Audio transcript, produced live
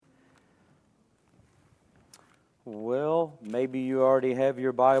Well, maybe you already have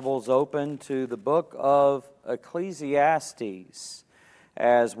your Bibles open to the book of Ecclesiastes,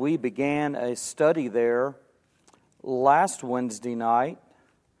 as we began a study there last Wednesday night,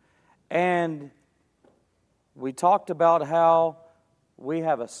 and we talked about how we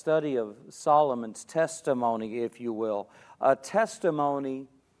have a study of Solomon's testimony, if you will, a testimony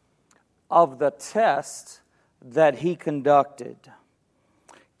of the test that he conducted.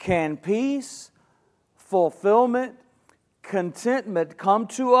 Can peace, fulfillment, contentment come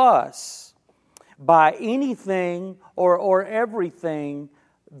to us by anything or everything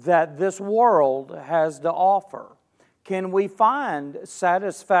that this world has to offer? Can we find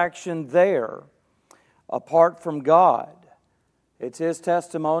satisfaction there apart from God? It's his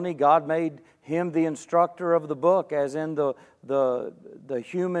testimony. God made him the instructor of the book, as in the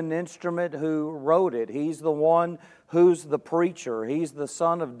human instrument who wrote it. He's the one who's the preacher. He's the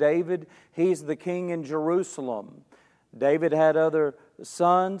son of David. He's the king in Jerusalem. David had other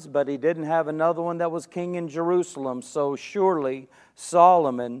sons, but he didn't have another one that was king in Jerusalem. So surely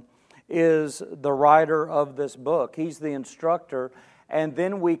Solomon is the writer of this book. He's the instructor. And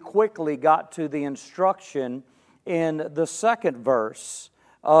then we quickly got to the instruction in the second verse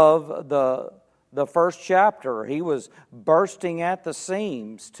of the first chapter. He was bursting at the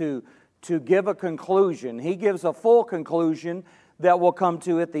seams to give a conclusion. He gives a full conclusion that we'll come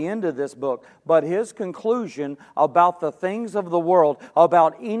to at the end of this book. But his conclusion about the things of the world,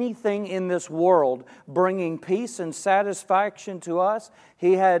 about anything in this world bringing peace and satisfaction to us,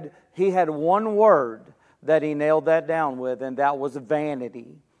 he had one word that he nailed that down with, and that was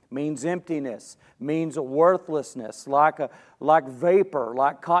vanity. Means emptiness, means worthlessness, like vapor,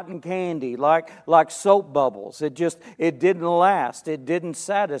 like cotton candy, like soap bubbles. It didn't last. It didn't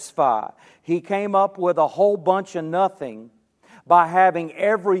satisfy. He came up with a whole bunch of nothing by having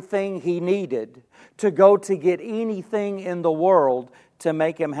everything he needed to go to get anything in the world to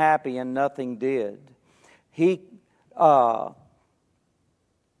make him happy, and nothing did. We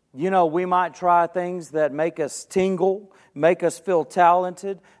might try things that make us tingle, make us feel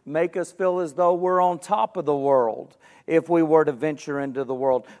talented, make us feel as though we're on top of the world if we were to venture into the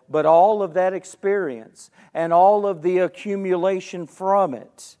world. But all of that experience and all of the accumulation from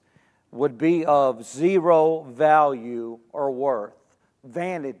it would be of zero value or worth.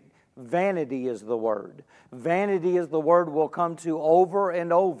 Vanity is the word. Vanity is the word we'll come to over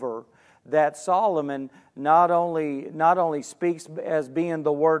and over, that Solomon not only speaks as being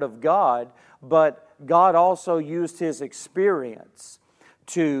the Word of God, but God also used his experience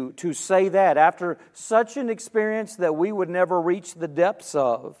to say that. After such an experience that we would never reach the depths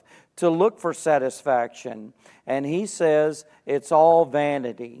of, to look for satisfaction. And he says it's all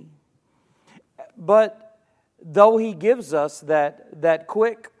vanity. But though he gives us that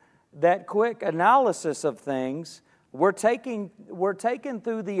quick analysis of things, we're taken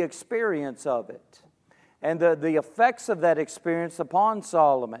through the experience of it and the effects of that experience upon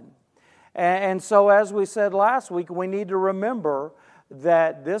Solomon. And so, as we said last week, we need to remember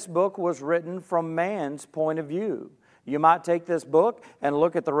that this book was written from man's point of view. You might take this book and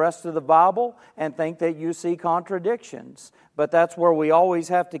look at the rest of the Bible and think that you see contradictions. But that's where we always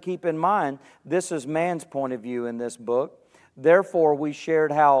have to keep in mind, this is man's point of view in this book. Therefore, we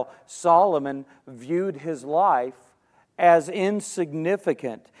shared how Solomon viewed his life as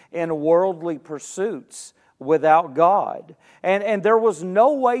insignificant in worldly pursuits without God. And there was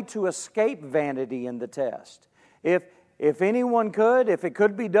no way to escape vanity in the test. If anyone could, if it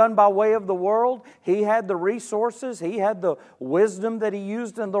could be done by way of the world, he had the resources, he had the wisdom that he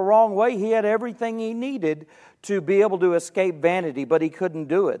used in the wrong way. He had everything he needed to be able to escape vanity, but he couldn't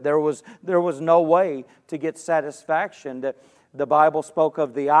do it. There was no way to get satisfaction. The Bible spoke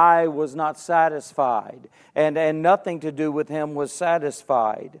of the eye was not satisfied, and nothing to do with him was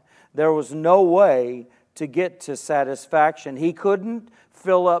satisfied. There was no way to get to satisfaction. He couldn't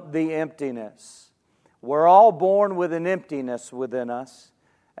fill up the emptiness. We're all born with an emptiness within us,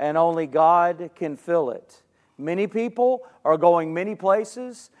 and only God can fill it. Many people are going many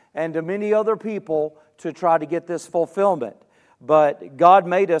places and to many other people to try to get this fulfillment. But God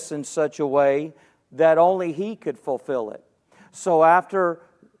made us in such a way that only He could fulfill it. So after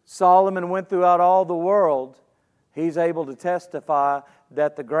Solomon went throughout all the world, he's able to testify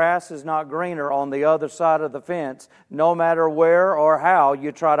that the grass is not greener on the other side of the fence, no matter where or how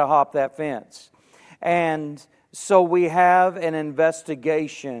you try to hop that fence. And so we have an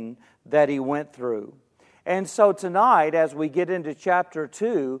investigation that he went through. And so tonight, as we get into chapter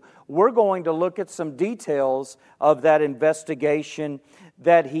 2, we're going to look at some details of that investigation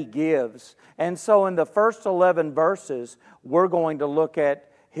that he gives. And so in the first 11 verses, we're going to look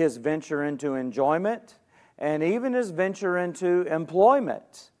at his venture into enjoyment. and even his venture into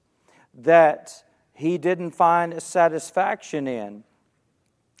employment that he didn't find satisfaction in.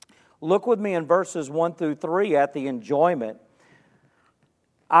 Look with me in verses 1 through 3 at the enjoyment.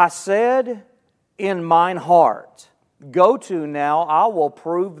 I said in mine heart, go to now, I will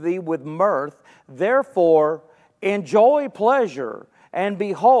prove thee with mirth. Therefore, enjoy pleasure, and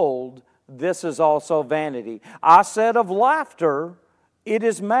behold, this is also vanity. I said of laughter, it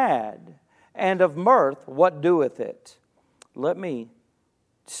is mad, and of mirth, what doeth it? Let me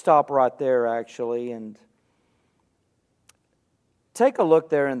stop right there, actually, and take a look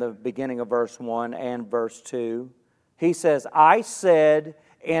there in the beginning of verse 1 and verse 2. He says, I said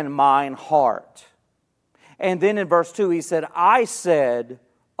in mine heart. And then in verse 2, he said, I said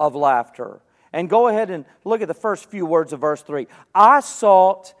of laughter. And go ahead and look at the first few words of verse 3. I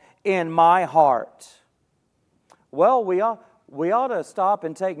sought in my heart. Well, we ought to stop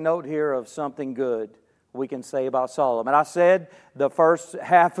and take note here of something good we can say about Solomon. I said the first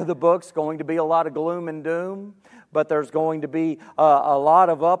half of the book's going to be a lot of gloom and doom, but there's going to be a lot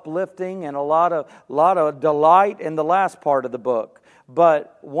of uplifting and a lot of delight in the last part of the book.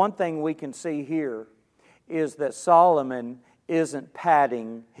 But one thing we can see here is that Solomon isn't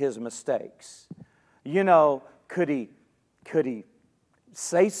padding his mistakes. You know, could he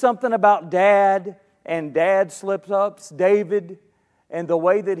say something about Dad, and Dad slipped up, David, and the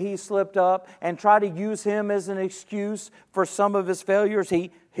way that he slipped up, and try to use him as an excuse for some of his failures?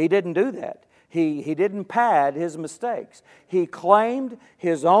 He didn't do that. He didn't pad his mistakes. He claimed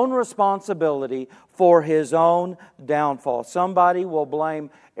his own responsibility for his own downfall. Somebody will blame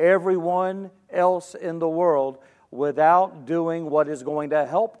everyone else in the world without doing what is going to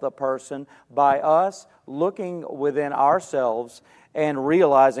help the person by us looking within ourselves and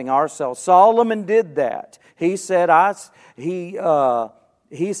realizing ourselves. Solomon did that. He said, I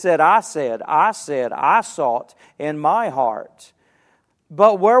sought in my heart.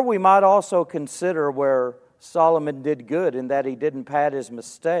 But where we might also consider where Solomon did good in that he didn't pad his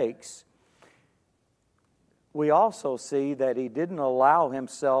mistakes, we also see that he didn't allow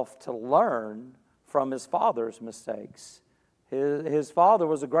himself to learn from his father's mistakes. His father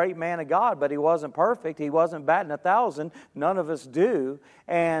was a great man of God, but he wasn't perfect. He wasn't batting 1,000. None of us do.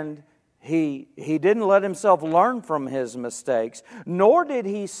 And he didn't let himself learn from his mistakes, nor did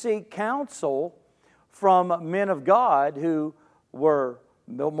he seek counsel from men of God who were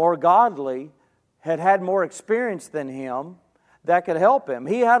more godly, had more experience than him, that could help him.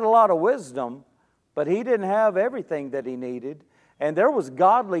 He had a lot of wisdom, but he didn't have everything that he needed. And there was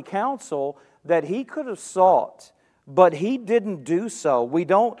godly counsel that he could have sought, but he didn't do so. We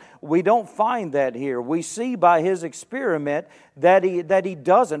don't find that here. We see by his experiment that he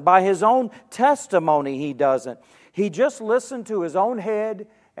doesn't. By his own testimony, he doesn't. He just listened to his own head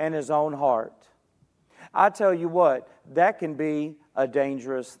and his own heart. I tell you what, that can be a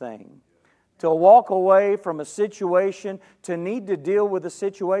dangerous thing. To walk away from a situation, to need to deal with a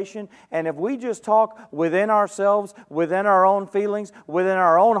situation, and if we just talk within ourselves, within our own feelings, within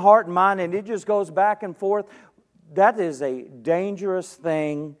our own heart and mind, and it just goes back and forth, that is a dangerous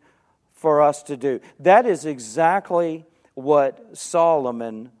thing for us to do. That is exactly what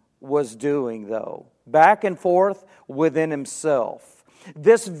Solomon was doing, though. Back and forth within himself.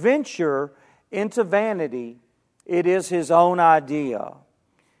 This venture into vanity, it is his own idea.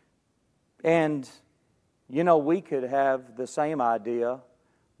 And, you know, we could have the same idea.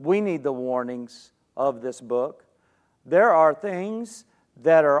 We need the warnings of this book. There are things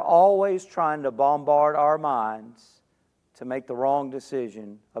that are always trying to bombard our minds to make the wrong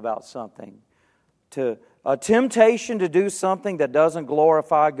decision about something. A temptation to do something that doesn't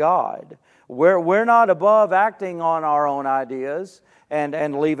glorify God. We're not above acting on our own ideas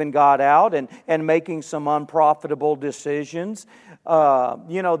and leaving God out and making some unprofitable decisions.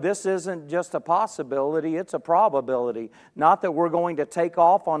 This isn't just a possibility, it's a probability. Not that we're going to take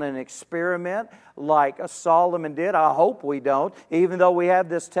off on an experiment like Solomon did. I hope we don't. Even though we have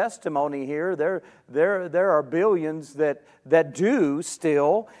this testimony here, there are billions that do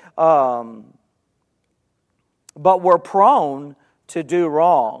still. But we're prone to do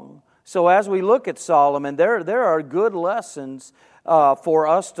wrong. So as we look at Solomon, there are good lessons for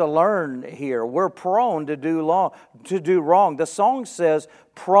us to learn here. We're prone to do wrong. The song says,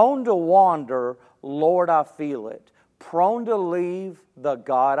 "Prone to wander, Lord, I feel it. Prone to leave the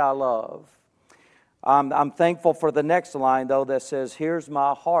God I love." I'm thankful for the next line, though, that says, "Here's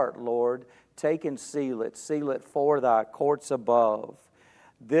my heart, Lord. Take and seal it for thy courts above."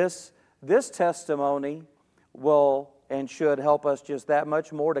 This testimony will and should help us just that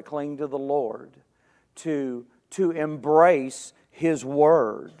much more to cling to the Lord, to embrace His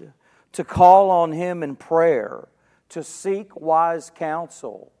Word, to call on Him in prayer, to seek wise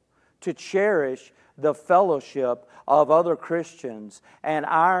counsel, to cherish the fellowship of other Christians, and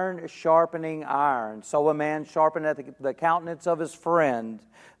iron sharpening iron. So a man sharpeneth the countenance of his friend,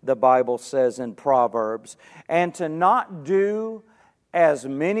 the Bible says in Proverbs. And to not do as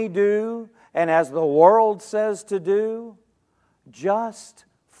many do, and as the world says to do, just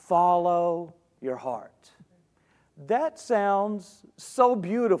follow your heart. That sounds so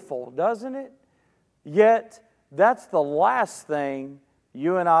beautiful, doesn't it? Yet, that's the last thing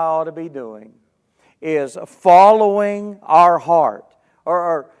you and I ought to be doing, is following our heart.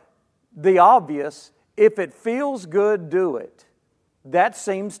 Or the obvious, if it feels good, do it. That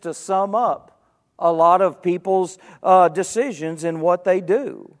seems to sum up a lot of people's decisions in what they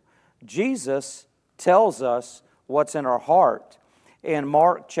do. Jesus tells us what's in our heart. In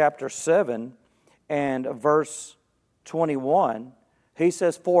Mark chapter 7 and verse 21, He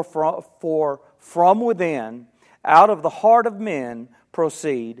says, For from within, out of the heart of men,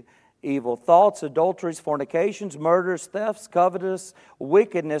 proceed evil thoughts, adulteries, fornications, murders, thefts, covetous,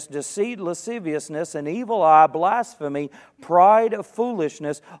 wickedness, deceit, lasciviousness, an evil eye, blasphemy, pride,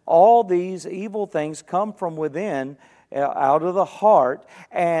 foolishness. All these evil things come from within, out of the heart,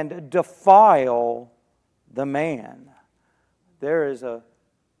 and defile the man. There is a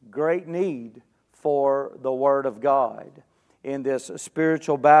great need for the Word of God in this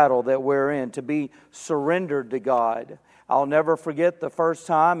spiritual battle that we're in, to be surrendered to God. I'll never forget the first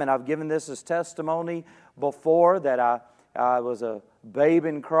time, and I've given this as testimony before, that I was a babe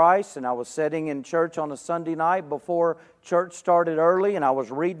in Christ, and I was sitting in church on a Sunday night before church started early, and I was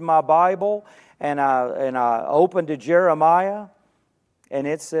reading my Bible, and I opened to Jeremiah, and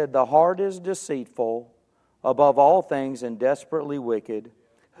it said, "The heart is deceitful above all things and desperately wicked.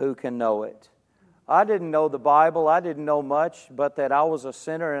 Who can know it?" I didn't know the Bible. I didn't know much, but that I was a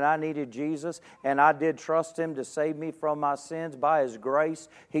sinner and I needed Jesus, and I did trust Him to save me from my sins. By His grace,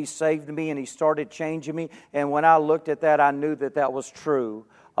 He saved me and He started changing me. And when I looked at that, I knew that that was true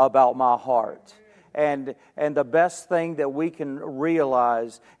about my heart. And the best thing that we can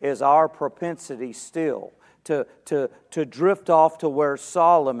realize is our propensity still to drift off to where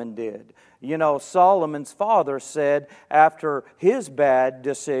Solomon did. You know, Solomon's father said, after his bad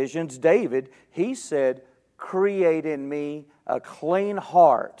decisions, David, he said, "Create in me a clean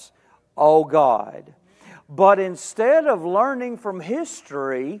heart, O God." But instead of learning from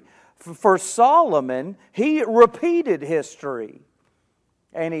history, for Solomon, he repeated history.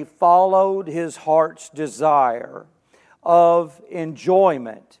 And he followed his heart's desire of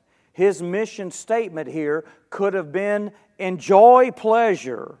enjoyment. His mission statement here could have been, enjoy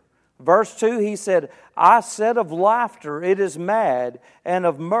pleasure. Verse 2, he said, "I said of laughter, it is mad, and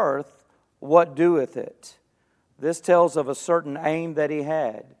of mirth, what doeth it?" This tells of a certain aim that he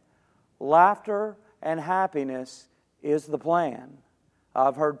had. Laughter and happiness is the plan.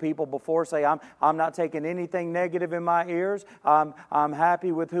 I've heard people before say, I'm not taking anything negative in my ears. I'm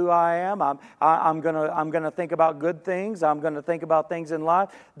happy with who I am. I'm gonna think about good things. I'm gonna think about things in life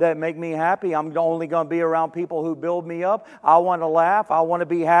that make me happy. I'm only gonna be around people who build me up. I want to laugh. I want to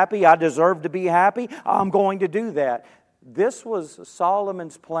be happy. I deserve to be happy. I'm going to do that. This was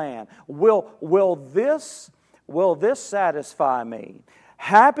Solomon's plan. Will this satisfy me?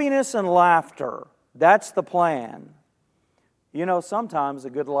 Happiness and laughter. That's the plan. You know, sometimes a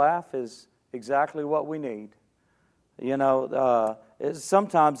good laugh is exactly what we need. You know,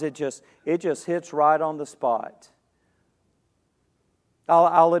 sometimes it just hits right on the spot.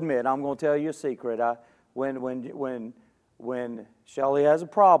 I'll admit, I'm going to tell you a secret. When Shelley has a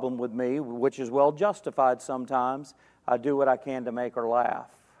problem with me, which is well justified sometimes, I do what I can to make her laugh,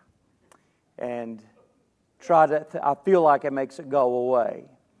 and I feel like it makes it go away.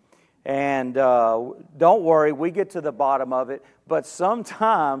 And don't worry, we get to the bottom of it. But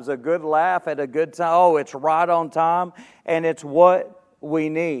sometimes a good laugh at a good time, it's right on time, and it's what we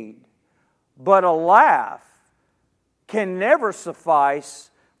need. But a laugh can never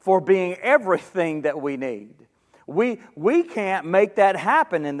suffice for being everything that we need. We can't make that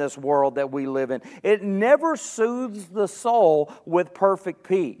happen in this world that we live in. It never soothes the soul with perfect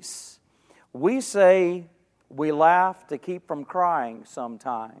peace. We say we laugh to keep from crying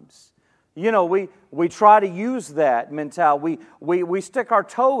sometimes. You know, we try to use that mentality. We stick our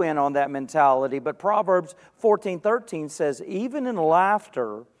toe in on that mentality. But Proverbs 14:13 says, "Even in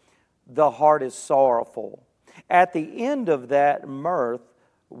laughter, the heart is sorrowful. At the end of that mirth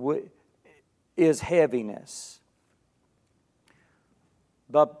is heaviness."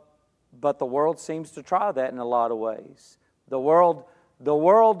 But the world seems to try that in a lot of ways. The world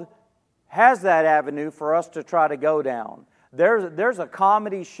has that avenue for us to try to go down. There's a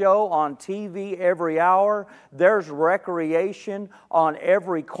comedy show on TV every hour. There's recreation on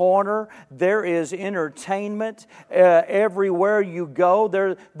every corner. There is entertainment everywhere you go.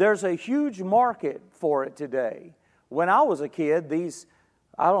 There's a huge market for it today. When I was a kid,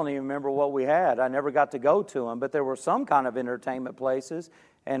 I don't even remember what we had. I never got to go to them, but there were some kind of entertainment places,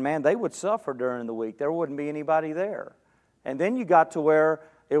 and man, they would suffer during the week. There wouldn't be anybody there. And then you got to where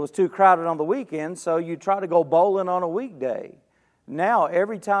it was too crowded on the weekend, so you try to go bowling on a weekday. Now,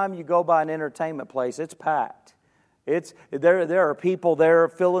 every time you go by an entertainment place, it's packed. There are people there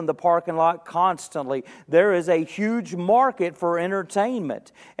filling the parking lot constantly. There is a huge market for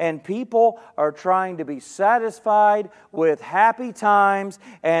entertainment, and people are trying to be satisfied with happy times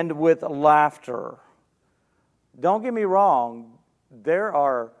and with laughter. Don't get me wrong, there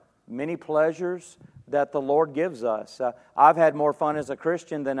are many pleasures that the Lord gives us. I've had more fun as a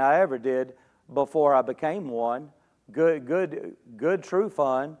Christian than I ever did before I became one. Good, true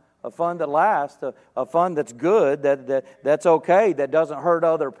fun. A fun that lasts, a fun that's good, that's okay, that doesn't hurt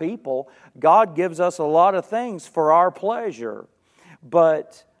other people. God gives us a lot of things for our pleasure.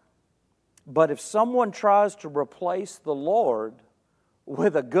 But if someone tries to replace the Lord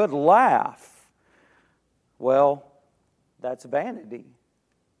with a good laugh, well, that's vanity,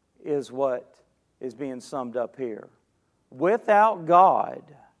 is what is being summed up here. Without God,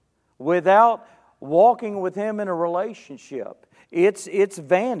 without walking with Him in a relationship, it's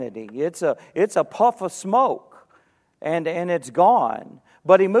vanity. It's a puff of smoke, and it's gone.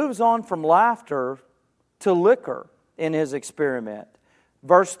 But he moves on from laughter to liquor in his experiment.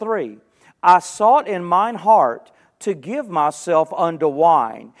 Verse 3, I sought in mine heart to give myself unto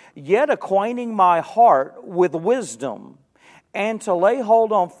wine, yet acquainting my heart with wisdom, and to lay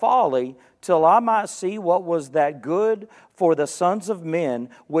hold on folly, till I might see what was that good for the sons of men,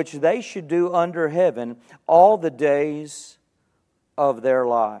 which they should do under heaven all the days of their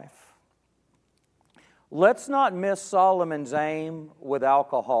life. Let's not miss Solomon's aim with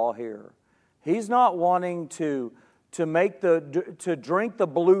alcohol here. He's not wanting to drink the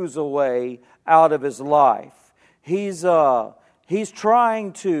blues away out of his life. He's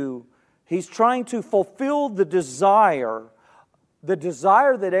trying to fulfill the desire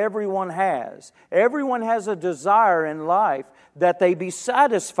that everyone has. Everyone has a desire in life that they be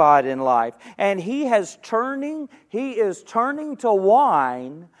satisfied in life. And he is turning to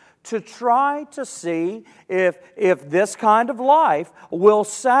wine to try to see if this kind of life will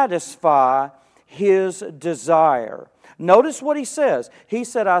satisfy his desire. Notice what he says. He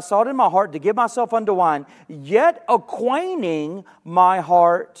said, I sought in my heart to give myself unto wine, yet acquainting my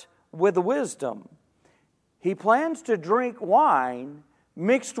heart with wisdom. He plans to drink wine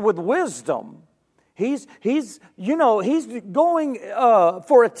mixed with wisdom. He's going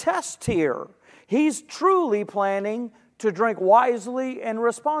for a test here. He's truly planning to drink wisely and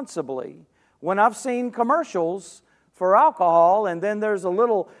responsibly. When I've seen commercials for alcohol, and then there's a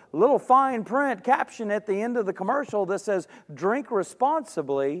little fine print caption at the end of the commercial that says "drink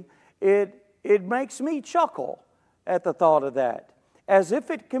responsibly," it makes me chuckle at the thought of that, as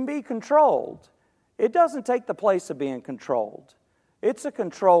if it can be controlled. It doesn't take the place of being controlled. It's a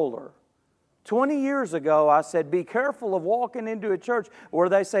controller. 20 years ago, I said, be careful of walking into a church where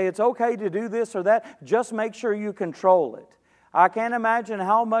they say it's okay to do this or that. Just make sure you control it. I can't imagine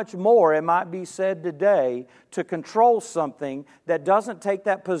how much more it might be said today to control something that doesn't take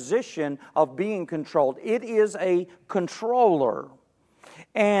that position of being controlled. It is a controller.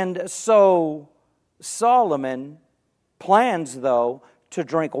 And so Solomon plans, though, to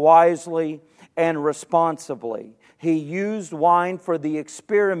drink wisely and responsibly. He used wine for the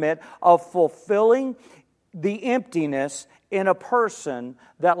experiment of fulfilling the emptiness in a person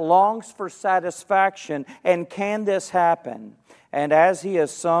that longs for satisfaction. And can this happen? And as he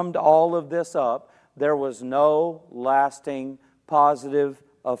has summed all of this up, there was no lasting positive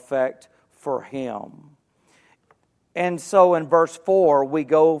effect for him. And so in verse 4, we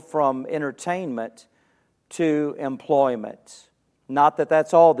go from entertainment to employment. Not that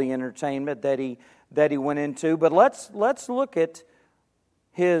that's all the entertainment that he went into, but let's look at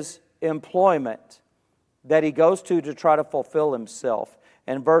his employment that he goes to try to fulfill himself.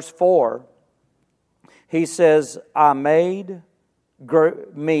 In verse 4, he says, I made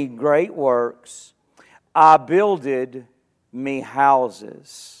me great works, I builded me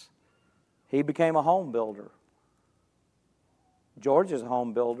houses. He became a home builder. George is a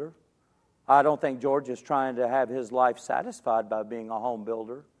home builder. I don't think George is trying to have his life satisfied by being a home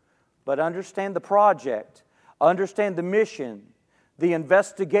builder. But understand the project, understand the mission, the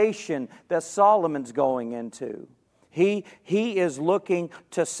investigation that Solomon's going into. He is looking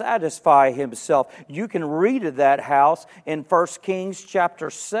to satisfy himself. You can read of that house in 1 Kings chapter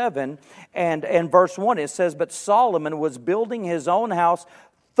 7 and verse 1. It says, "But Solomon was building his own house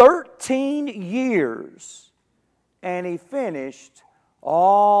 13 years, and he finished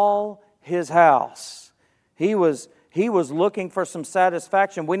all his house." He was looking for some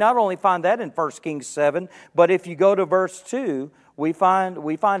satisfaction. We not only find that in 1 Kings 7, but if you go to verse 2, we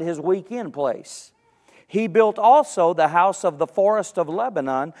find his weekend place. He built also the house of the forest of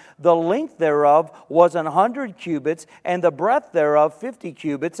Lebanon. The length thereof was 100 cubits, and the breadth thereof 50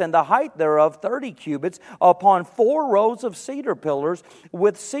 cubits, and the height thereof 30 cubits, upon 4 rows of cedar pillars,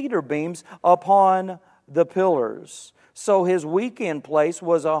 with cedar beams upon the pillars. So his weekend place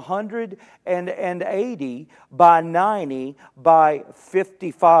was 180 by 90 by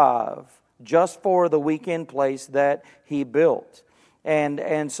 55, just for the weekend place that he built.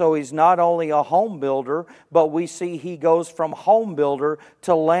 And so he's not only a home builder, but we see he goes from home builder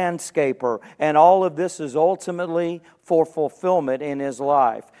to landscaper. And all of this is ultimately for fulfillment in his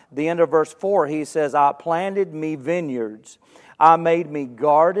life. The end of verse 4, he says, "I planted me vineyards. I made me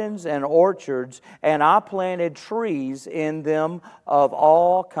gardens and orchards, and I planted trees in them of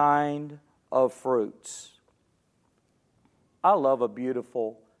all kind of fruits." I love a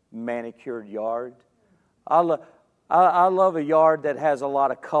beautiful manicured yard. I love a yard that has a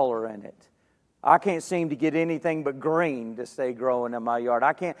lot of color in it. I can't seem to get anything but green to stay growing in my yard.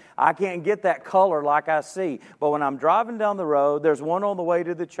 I can't get that color like I see. But when I'm driving down the road, there's one on the way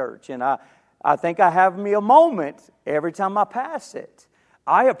to the church, and I think I have me a moment every time I pass it.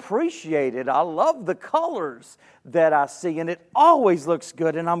 I appreciate it. I love the colors that I see, and it always looks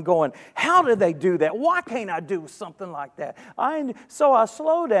good. And I'm going, how do they do that? Why can't I do something like that? So I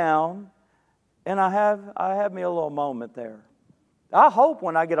slow down, and I have me a little moment there. I hope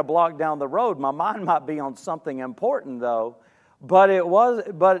when I get a block down the road, my mind might be on something important, though.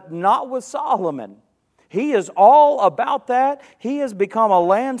 But not with Solomon. He is all about that. He has become a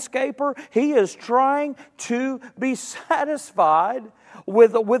landscaper. He is trying to be satisfied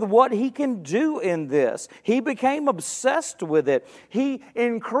with what he can do in this. He became obsessed with it. He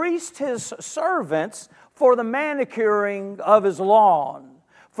increased his servants for the manicuring of his lawn,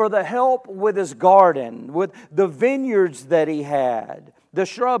 for the help with his garden, with the vineyards that he had, the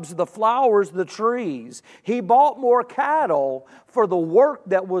shrubs, the flowers, the trees. He bought more cattle for the work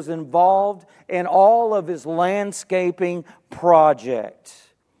that was involved in all of his landscaping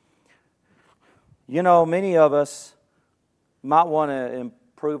project. You know, many of us might want to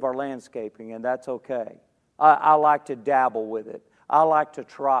improve our landscaping, and that's okay. I like to dabble with it. I like to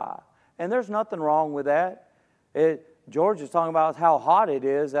try. And there's nothing wrong with that. George is talking about how hot it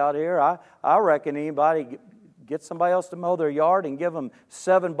is out here. I reckon anybody get somebody else to mow their yard and give them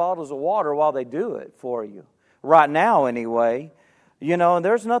 7 bottles of water while they do it for you. Right now, anyway. You know, and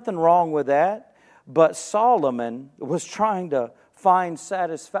there's nothing wrong with that. But Solomon was trying to find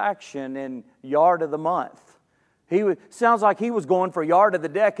satisfaction in yard of the month. Sounds like he was going for yard of the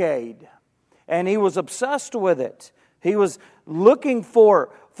decade. And he was obsessed with it. He was looking for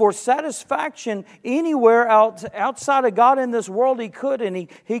satisfaction anywhere outside of God in this world he could, and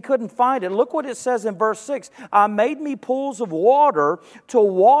he couldn't find it. Look what it says in verse 6. "I made me pools of water to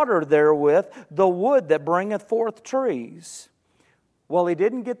water therewith the wood that bringeth forth trees." Well, he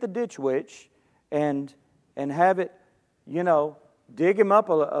didn't get the ditch witch and have it, dig him up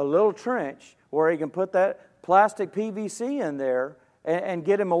a little trench where he can put that plastic PVC in there and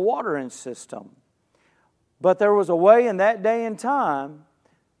get him a watering system. But there was a way in that day and time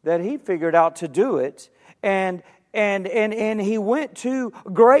that he figured out to do it, and he went to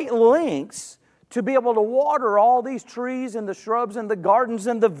great lengths to be able to water all these trees and the shrubs and the gardens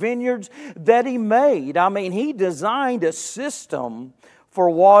and the vineyards that he made. I mean, he designed a system for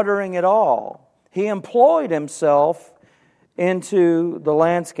watering it all. He employed himself into the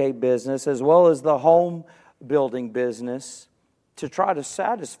landscape business as well as the home building business to try to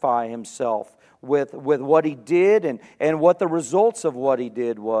satisfy himself with what he did and what the results of what he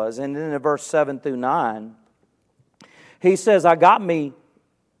did was. And then in verse 7 through 9, he says, "I got me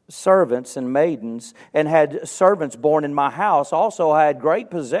servants and maidens, and had servants born in my house. Also I had great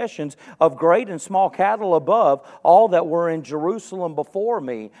possessions of great and small cattle above all that were in Jerusalem before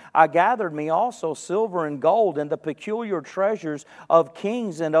me. I gathered me also silver and gold and the peculiar treasures of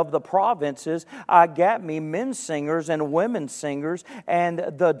kings and of the provinces. I gat me men singers and women singers, and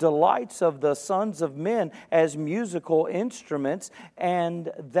the delights of the sons of men as musical instruments,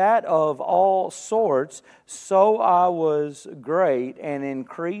 and that of all sorts. So I was great and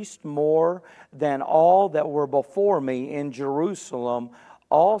increased more than all that were before me in Jerusalem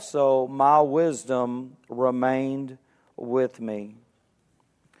also my wisdom remained with me.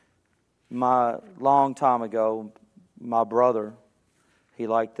 Long time ago, my brother, he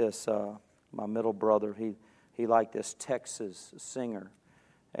liked this, my middle brother, he liked this Texas singer.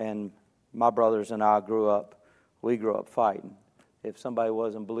 And my brothers and I grew up fighting. If somebody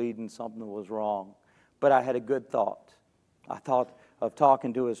wasn't bleeding, something was wrong. But I had a good thought. I thought of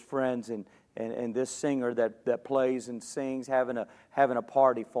talking to his friends and this singer that plays and sings, having a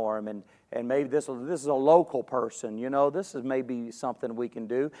party for him, and maybe this is a local person, this is maybe something we can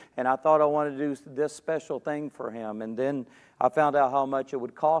do. And I thought I wanted to do this special thing for him. And then I found out how much it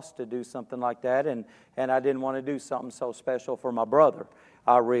would cost to do something like that, and I didn't want to do something so special for my brother.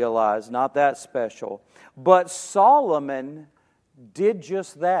 I realized, not that special. But Solomon did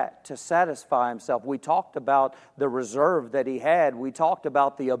just that to satisfy himself. We talked about the reserve that he had. We talked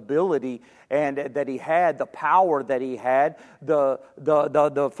about the ability and that he had, the power that he had, the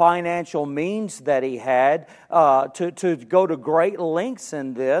financial means that he had to go to great lengths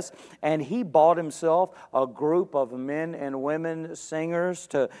in this. And he bought himself a group of men and women singers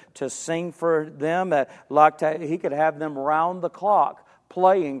to sing for them. He could have them round the clock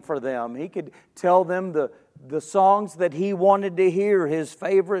playing for them. He could tell them the songs that he wanted to hear, his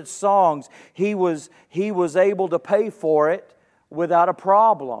favorite songs. He was able to pay for it without a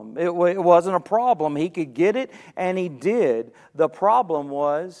problem. It wasn't a problem. He could get it, and he did. The problem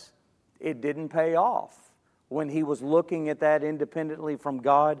was it didn't pay off when he was looking at that independently from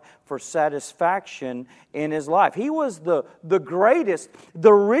God for satisfaction in his life. He was the greatest,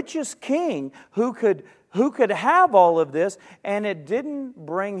 the richest king who could have all of this, and it didn't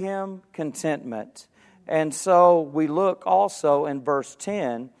bring him contentment. And so we look also in verse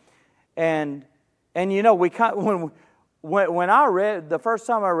 10, and when I read the first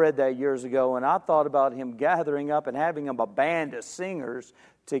time I read that years ago, and I thought about him gathering up and having a band of singers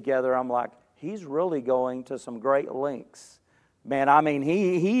together, I'm like, he's really going to some great lengths, man. I mean,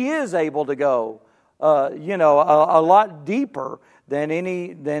 he is able to go, a lot deeper than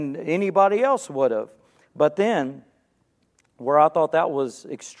anybody else would have. But then, where I thought that was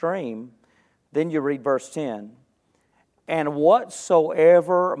extreme, then you read verse 10. And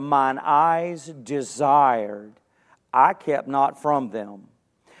whatsoever mine eyes desired, I kept not from them.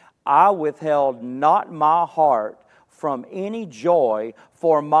 I withheld not my heart from any joy,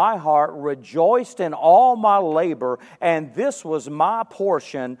 for my heart rejoiced in all my labor, and this was my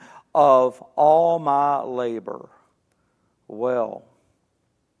portion of all my labor. Well,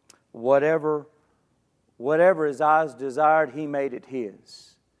 whatever his eyes desired, he made it his.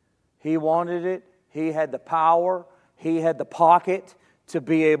 He wanted it. He had the power. He had the pocket to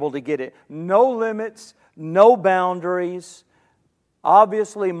be able to get it. No limits, no boundaries.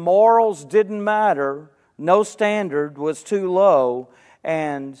 Obviously, morals didn't matter. No standard was too low.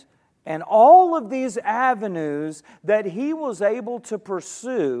 And all of these avenues that he was able to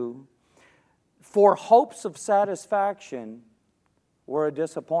pursue for hopes of satisfaction were a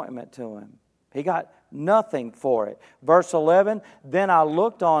disappointment to him. He got nothing for it. Verse 11, then I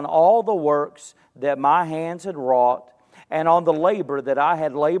looked on all the works that my hands had wrought, and on the labor that I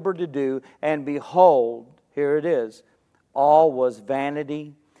had labored to do, and behold, here it is, all was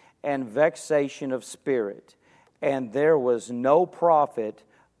vanity and vexation of spirit, and there was no profit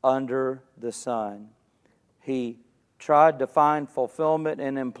under the sun. He tried to find fulfillment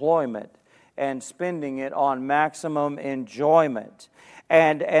in employment and spending it on maximum enjoyment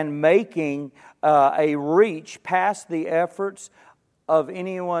and making a reach past the efforts of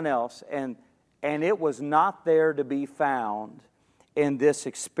anyone else. And it was not there to be found in this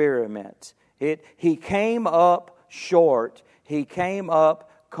experiment. He came up short. He came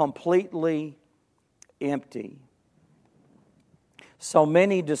up completely empty. So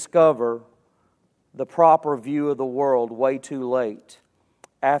many discover the proper view of the world way too late,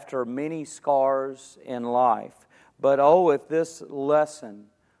 after many scars in life. But oh, if this lesson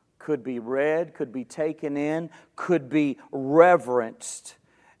could be read, could be taken in, could be reverenced,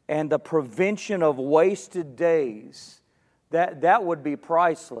 and the prevention of wasted days, that would be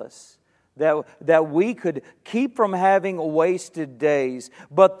priceless. That we could keep from having wasted days.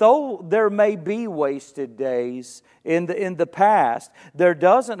 But though there may be wasted days in the past, there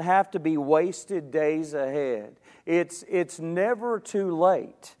doesn't have to be wasted days ahead. It's never too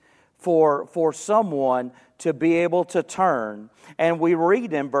late for someone to be able to turn. And we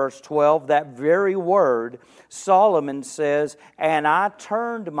read in verse 12 that very word. Solomon says, and I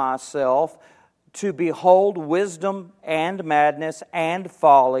turned myself to behold wisdom and madness and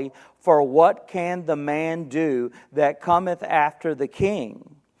folly, for what can the man do that cometh after the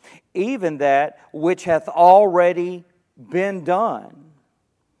king? Even that which hath already been done.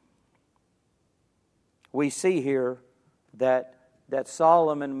 We see here that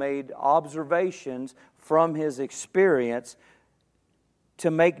Solomon made observations from his experience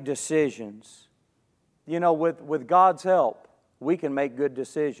to make decisions. You know, with God's help, we can make good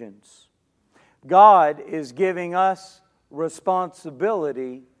decisions. God is giving us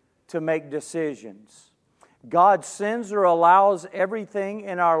responsibility to make decisions. God sends or allows everything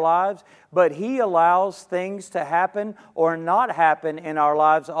in our lives, but He allows things to happen or not happen in our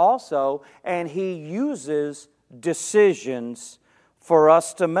lives also, and He uses decisions for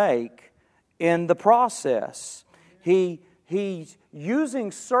us to make in the process. He's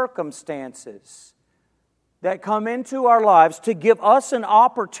using circumstances that come into our lives to give us an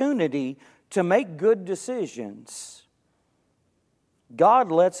opportunity to make good decisions.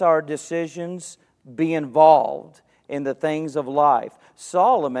 God lets our decisions be involved in the things of life.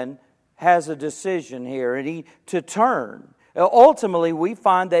 Solomon has a decision here, and to turn. Ultimately, we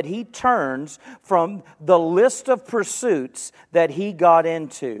find that he turns from the list of pursuits that he got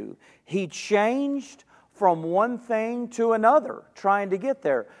into. He changed from one thing to another, trying to get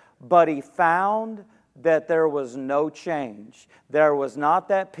there. But he found that there was no change. There was not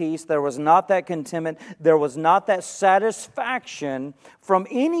that peace. There was not that contentment. There was not that satisfaction from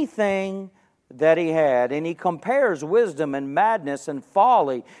anything that he had. And he compares wisdom and madness and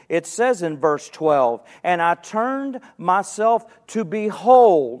folly. It says in verse 12, "And I turned myself to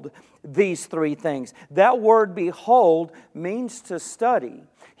behold these three things." That word behold means to study.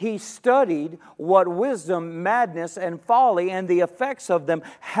 He studied what wisdom, madness, and folly and the effects of them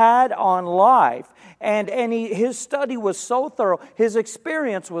had on life. And his study was so thorough. His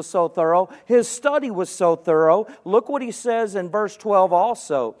experience was so thorough. His study was so thorough. Look what he says in verse 12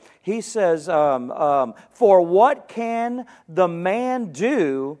 also. He says, "For what can the man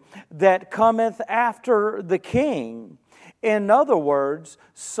do that cometh after the king?" In other words,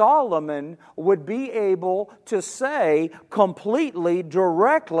 Solomon would be able to say completely,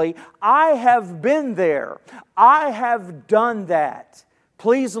 directly, "I have been there. I have done that.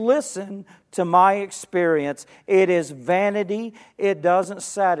 Please listen to my experience. It is vanity. It doesn't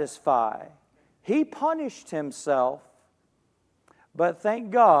satisfy." He punished himself, but thank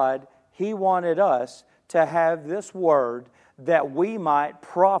God he wanted us to have this word that we might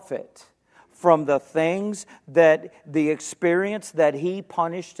profit from the things the experience that he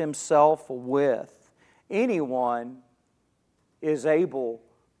punished himself with. Anyone is able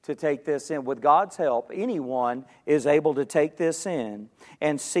to take this in. With God's help, anyone is able to take this in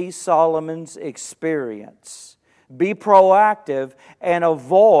and see Solomon's experience. Be proactive and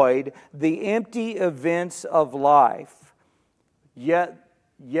avoid the empty events of life. Yet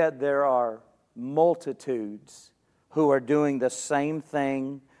there are multitudes who are doing the same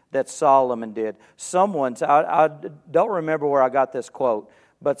thing that Solomon did. I don't remember where I got this quote,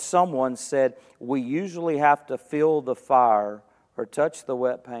 but someone said, "We usually have to feel the fire or touch the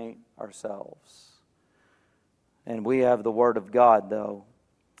wet paint ourselves." And we have the Word of God, though,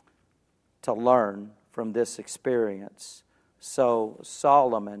 to learn from this experience. So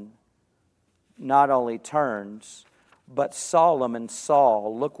Solomon not only turns, but Solomon saw.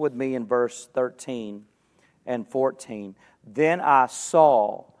 Look with me in verse 13 and 14. "Then I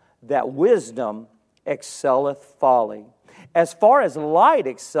saw that wisdom excelleth folly. As far as light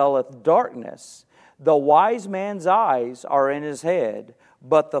excelleth darkness, the wise man's eyes are in his head,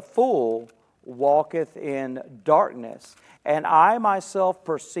 but the fool walketh in darkness. And I myself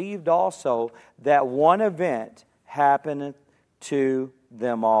perceived also that one event happeneth to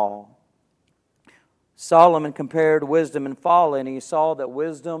them all." Solomon compared wisdom and folly, and he saw that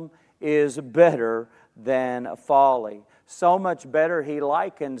wisdom is better than folly. So much better, he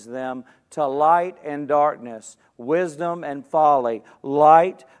likens them to light and darkness, wisdom and folly.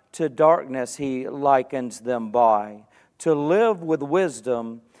 Light to darkness he likens them by. To live with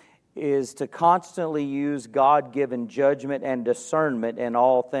wisdom is to constantly use God-given judgment and discernment in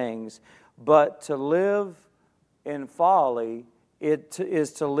all things. But to live in folly, it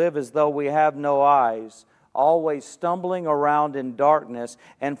is to live as though we have no eyes, always stumbling around in darkness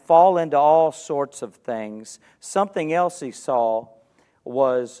and fall into all sorts of things. Something else he saw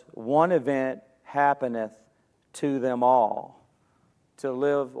was one event happeneth to them all. To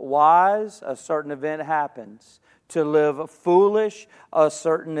live wise, a certain event happens. To live foolish, a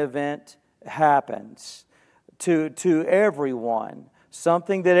certain event happens. To everyone,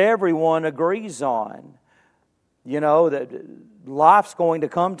 something that everyone agrees on. You know, that life's going to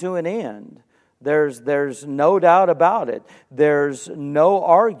come to an end. There's no doubt about it. There's no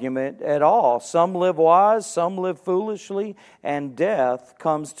argument at all. Some live wise, some live foolishly, and death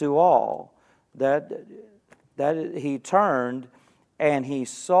comes to all. That he turned and he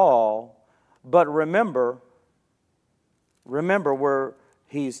saw But remember,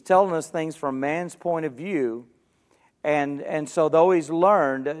 he's telling us things from man's point of view, and so though he's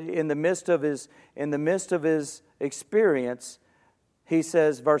learned in the midst of his experience, he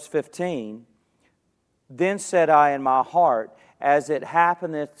says, verse 15, "Then said I in my heart, as it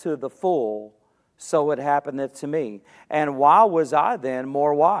happeneth to the fool, so it happeneth to me. And why was I then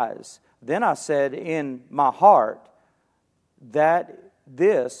more wise? Then I said in my heart, that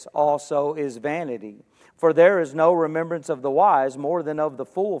this also is vanity. For there is no remembrance of the wise more than of the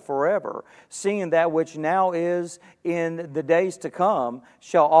fool forever. Seeing that which now is in the days to come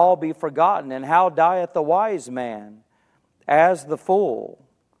shall all be forgotten. And how dieth the wise man? As the fool."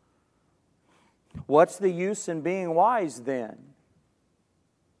 What's the use in being wise then?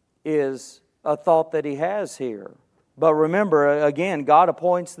 Is a thought that he has here. But remember, again, God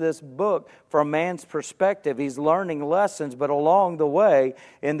appoints this book from man's perspective. He's learning lessons, but along the way,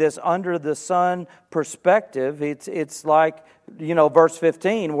 in this under-the-sun perspective, it's like, verse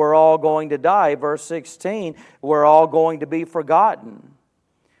 15, we're all going to die. Verse 16, we're all going to be forgotten.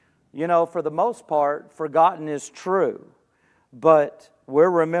 For the most part, forgotten is true. But we're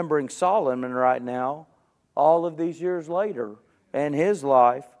remembering Solomon right now, all of these years later, and his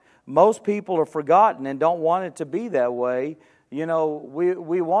life. Most people are forgotten and don't want it to be that way.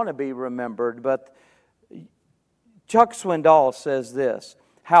 We want to be remembered. But Chuck Swindoll says this,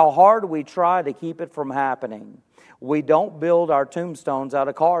 "How hard we try to keep it from happening. We don't build our tombstones out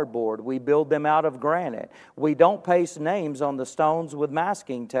of cardboard. We build them out of granite. We don't paste names on the stones with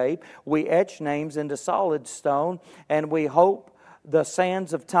masking tape. We etch names into solid stone, and we hope the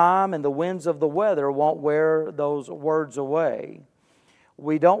sands of time and the winds of the weather won't wear those words away."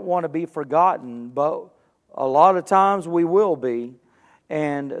 We don't want to be forgotten, but a lot of times we will be.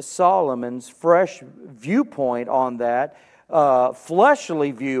 And Solomon's fresh viewpoint on that, fleshly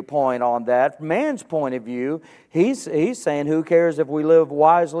viewpoint on that, man's point of view, he's saying, who cares if we live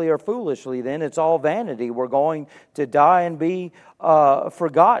wisely or foolishly then? It's all vanity. We're going to die and be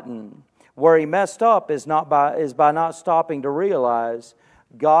forgotten. Where he messed up is by not stopping to realize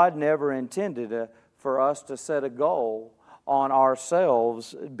God never intended for us to set a goal on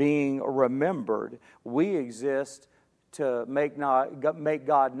ourselves being remembered. We exist to make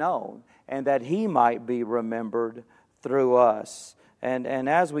God known, and that He might be remembered through us. And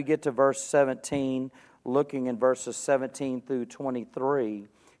as we get to verse 17, looking in verses 17 through 23,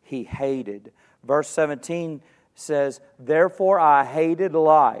 he hated. Verse 17 says, "Therefore I hated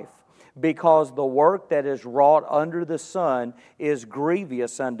life, because the work that is wrought under the sun is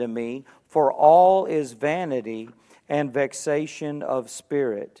grievous unto me, for all is vanity and vexation of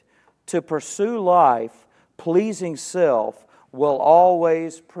spirit. To pursue life, pleasing self, will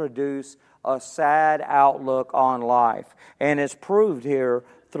always produce a sad outlook on life." And it's proved here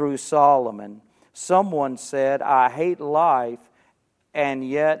through Solomon. Someone said, "I hate life, and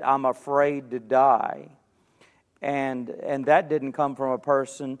yet I'm afraid to die." And that didn't come from a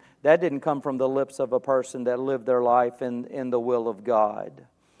person, that didn't come from the lips of a person that lived their life in the will of God.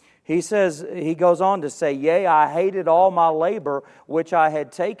 He goes on to say, "Yea, I hated all my labor which I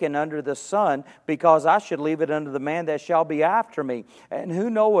had taken under the sun, because I should leave it unto the man that shall be after me. And who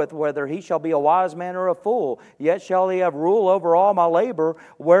knoweth whether he shall be a wise man or a fool? Yet shall he have rule over all my labor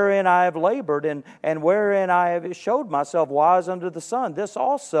wherein I have labored, and wherein I have showed myself wise under the sun. This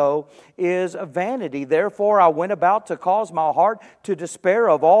also is vanity. Therefore I went about to cause my heart to despair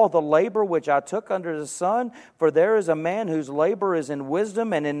of all the labor which I took under the sun. For there is a man whose labor is in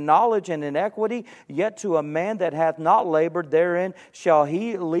wisdom and in knowledge and in equity, yet to a man that hath not labored therein shall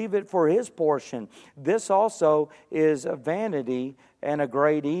he leave it for his portion. This also is a vanity and a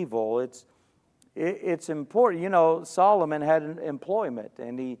great evil." It's important. Solomon had an employment,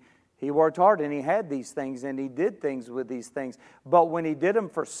 and he worked hard, and he had these things, and he did things with these things. But when he did them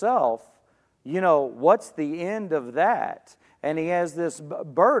for self, what's the end of that? And he has this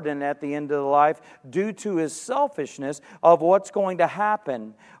burden at the end of the life due to his selfishness of what's going to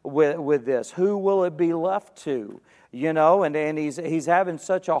happen with this. Who will it be left to? And he's having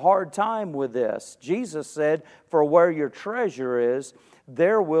such a hard time with this. Jesus said, "For where your treasure is,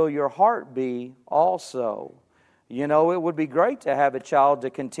 there will your heart be also." It would be great to have a child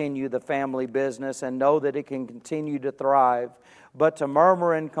to continue the family business and know that it can continue to thrive. But to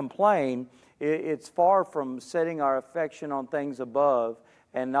murmur and complain, it's far from setting our affection on things above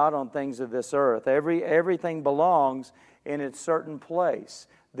and not on things of this earth. Everything belongs in its certain place.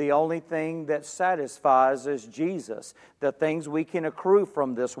 The only thing that satisfies is Jesus. The things we can accrue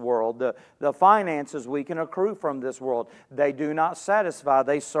from this world, the finances we can accrue from this world, they do not satisfy.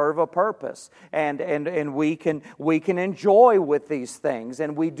 They serve a purpose. And we can enjoy with these things,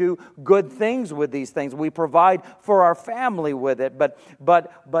 and we do good things with these things. We provide for our family with it,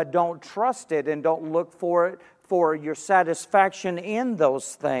 but don't trust it and don't look for it, for your satisfaction in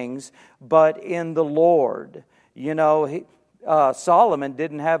those things, but in the Lord. You know, Solomon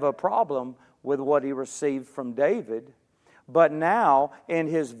didn't have a problem with what he received from David, but now in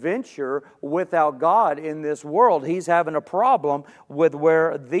his venture without God in this world, he's having a problem with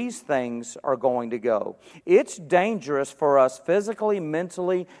where these things are going to go. It's dangerous for us physically,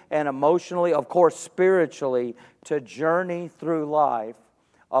 mentally, and emotionally, of course spiritually, to journey through life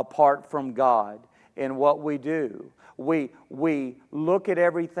apart from God in what we do. We look at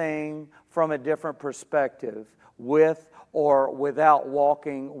everything from a different perspective, with or without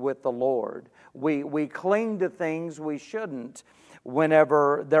walking with the Lord. We cling to things we shouldn't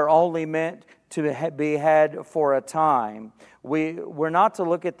whenever they're only meant to be had for a time. We're not to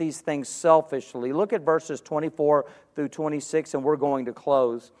look at these things selfishly. Look at verses 24 through 26, and we're going to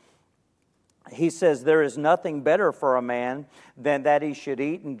close. He says, "There is nothing better for a man than that he should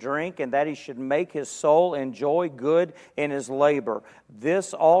eat and drink, and that he should make his soul enjoy good in his labor.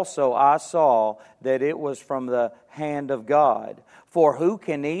 This also I saw, that it was from the hand of God. For who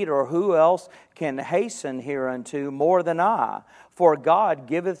can eat, or who else can hasten hereunto more than I? For God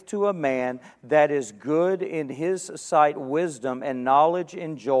giveth to a man that is good in his sight wisdom and knowledge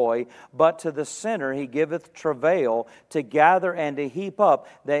and joy, but to the sinner he giveth travail to gather and to heap up,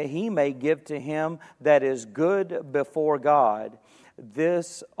 that he may give to him that is good before God.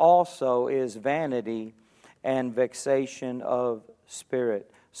 This also is vanity and vexation of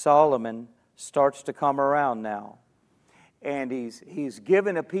spirit." Solomon starts to come around now. And he's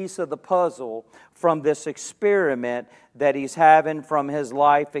given a piece of the puzzle from this experiment that he's having from his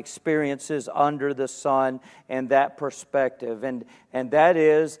life experiences under the sun and that perspective. And that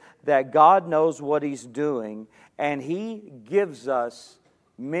is that God knows what He's doing, and He gives us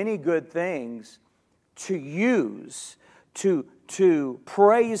many good things to use, to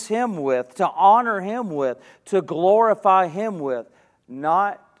praise Him with, to honor Him with, to glorify Him with,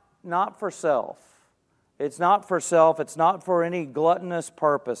 not for self. It's not for self. It's not for any gluttonous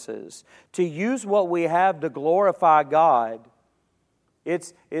purposes. To use what we have to glorify God,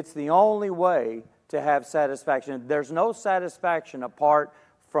 it's the only way to have satisfaction. There's no satisfaction apart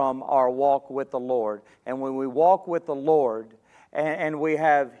from our walk with the Lord. And when we walk with the Lord and we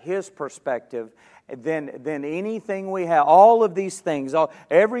have His perspective, then anything we have, all of these things,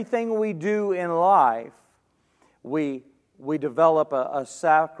 everything we do in life, we develop a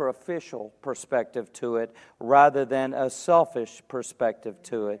sacrificial perspective to it rather than a selfish perspective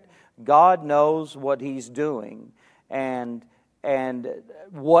to it. God knows what He's doing and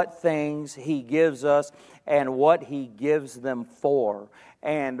what things He gives us and what He gives them for.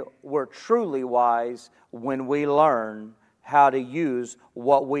 And we're truly wise when we learn how to use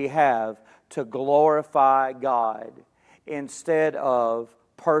what we have to glorify God instead of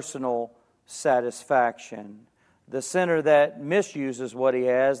personal satisfaction. The sinner that misuses what he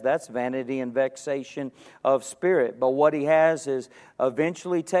has, that's vanity and vexation of spirit. But what he has is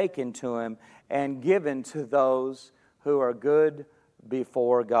eventually taken to him and given to those who are good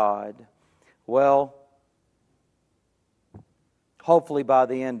before God. Well, hopefully by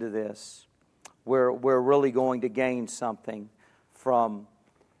the end of this, we're really going to gain something from...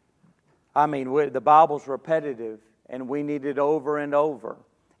 the Bible's repetitive, and we need it over and over.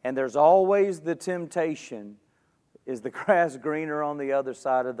 And there's always the temptation, is the grass greener on the other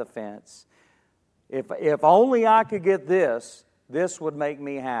side of the fence? If only I could get this would make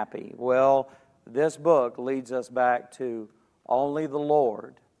me happy. Well, this book leads us back to only the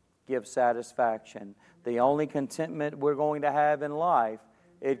Lord gives satisfaction. The only contentment we're going to have in life,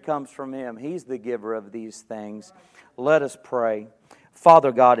 it comes from Him. He's the giver of these things. Let us pray.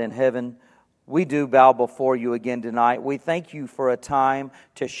 Father God in heaven, we do bow before You again tonight. We thank You for a time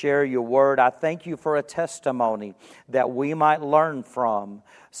to share Your word. I thank You for a testimony that we might learn from.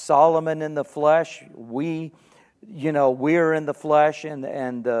 Solomon in the flesh, we're in the flesh, and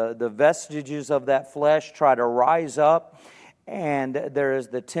the vestiges of that flesh try to rise up, and there is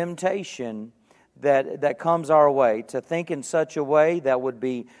the temptation that comes our way to think in such a way that would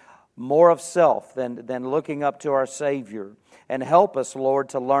be more of self than looking up to our Savior. And help us, Lord,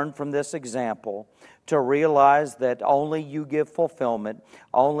 to learn from this example, to realize that only You give fulfillment,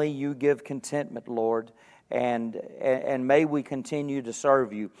 only You give contentment, Lord. And may we continue to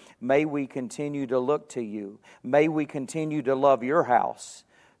serve You. May we continue to look to You. May we continue to love Your house.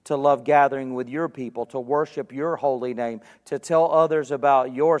 to love gathering with your people, to worship your holy name, to tell others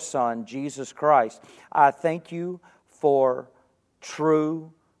about your Son, Jesus Christ. I thank you for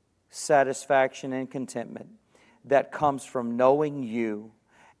true satisfaction and contentment that comes from knowing you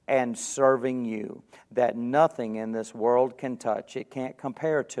and serving you, that nothing in this world can touch. It can't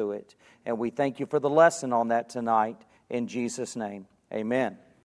compare to it. And we thank you for the lesson on that tonight. In Jesus' name, amen.